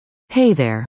Hey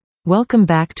there. Welcome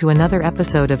back to another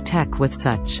episode of Tech with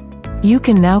Such. You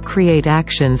can now create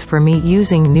actions for me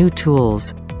using new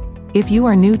tools. If you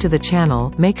are new to the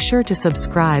channel, make sure to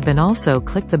subscribe and also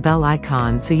click the bell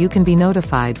icon so you can be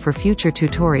notified for future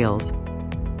tutorials.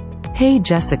 Hey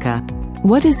Jessica.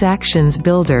 What is Actions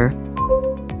Builder?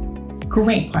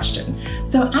 Great question.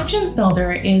 So Actions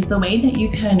Builder is the way that you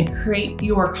can create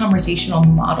your conversational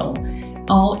model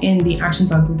all in the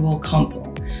Actions on Google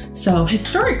console. So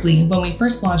historically, when we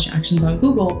first launched Actions on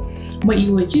Google, what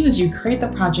you would do is you create the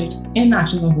project in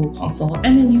Actions on Google console,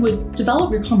 and then you would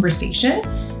develop your conversation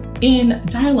in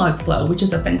Dialogflow, which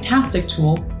is a fantastic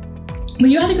tool. But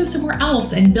you had to go somewhere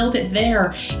else and build it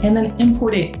there and then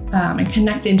import it and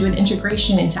connect it into an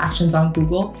integration into Actions on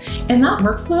Google. And that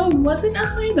workflow wasn't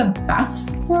necessarily the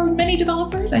best for many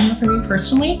developers. I know for me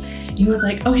personally, it was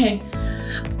like, okay,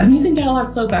 I'm using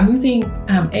Dialogflow, but I'm using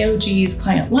AOG's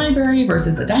client library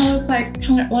versus the Dialogflow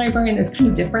client library. And there's kind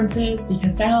of differences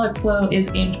because Dialogflow is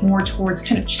aimed more towards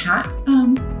kind of chat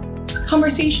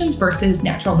conversations versus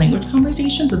natural language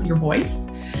conversations with your voice.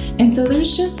 And so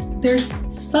there's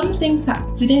some things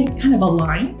that didn't kind of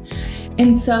align.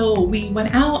 And so we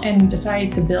went out and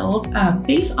decided to build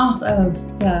based off of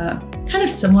the kind of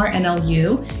similar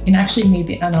NLU and actually made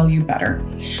the NLU better.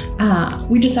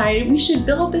 We decided we should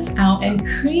build this out and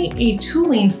create a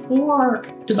tooling for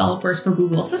developers for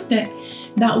Google Assistant.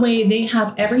 That way they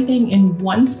have everything in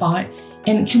one spot.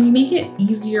 And can we make it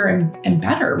easier and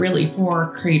better really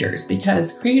for creators?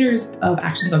 Because creators of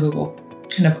Actions on Google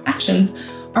kind of actions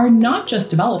are not just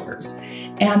developers.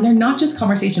 And they're not just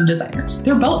conversation designers.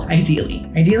 They're both,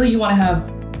 ideally. Ideally, you want to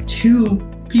have two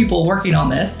people working on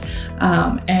this.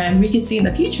 And we could see in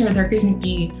the future, there are going to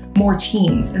be more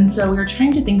teams. And so we were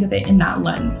trying to think of it in that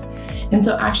lens. And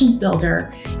so Actions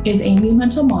Builder is a new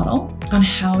mental model on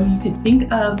how you could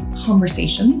think of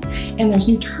conversations. And there's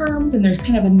new terms and there's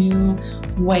kind of a new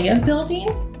way of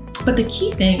building. But the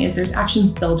key thing is there's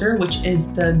Actions Builder, which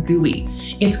is the GUI.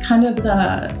 It's kind of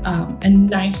a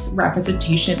nice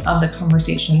representation of the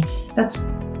conversation that's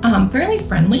fairly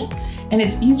friendly, and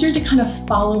it's easier to kind of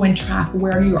follow and track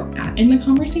where you're at in the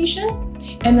conversation.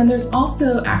 And then there's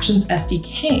also Actions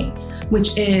SDK,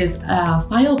 which is a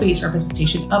file-based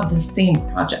representation of the same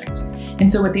project.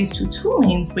 And so with these two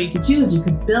toolings, what you could do is you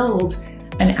could build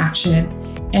an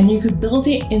action and you could build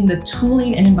it in the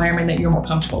tooling and environment that you're more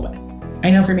comfortable with. I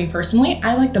know for me personally,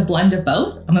 I like the blend of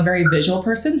both. I'm a very visual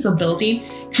person, so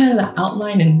building kind of the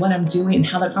outline and what I'm doing and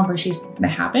how the conversation is going to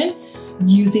happen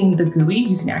using the GUI,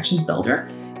 using Actions Builder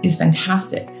is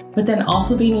fantastic. But then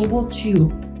also being able to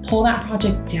pull that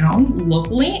project down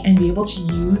locally and be able to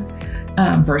use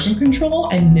version control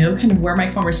and know kind of where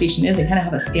my conversation is and kind of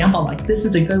have a stamp on like, this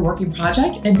is a good working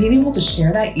project, and being able to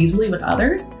share that easily with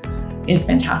others is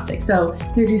fantastic. So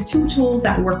there's these two tools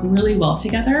that work really well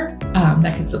together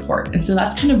that can support. And so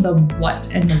that's kind of the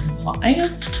what and the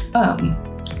why of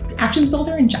Actions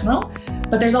Builder in general,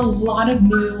 but there's a lot of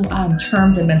new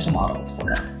terms and mental models for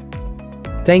this.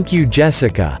 Thank you,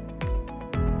 Jessica.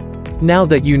 Now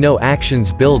that you know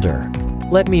Actions Builder,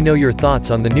 let me know your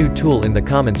thoughts on the new tool in the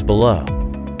comments below.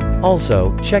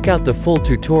 Also, check out the full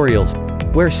tutorials,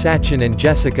 where Sachin and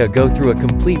Jessica go through a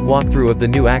complete walkthrough of the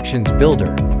new Actions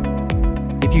Builder.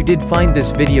 If you did find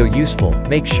this video useful,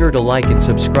 make sure to like and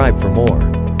subscribe for more.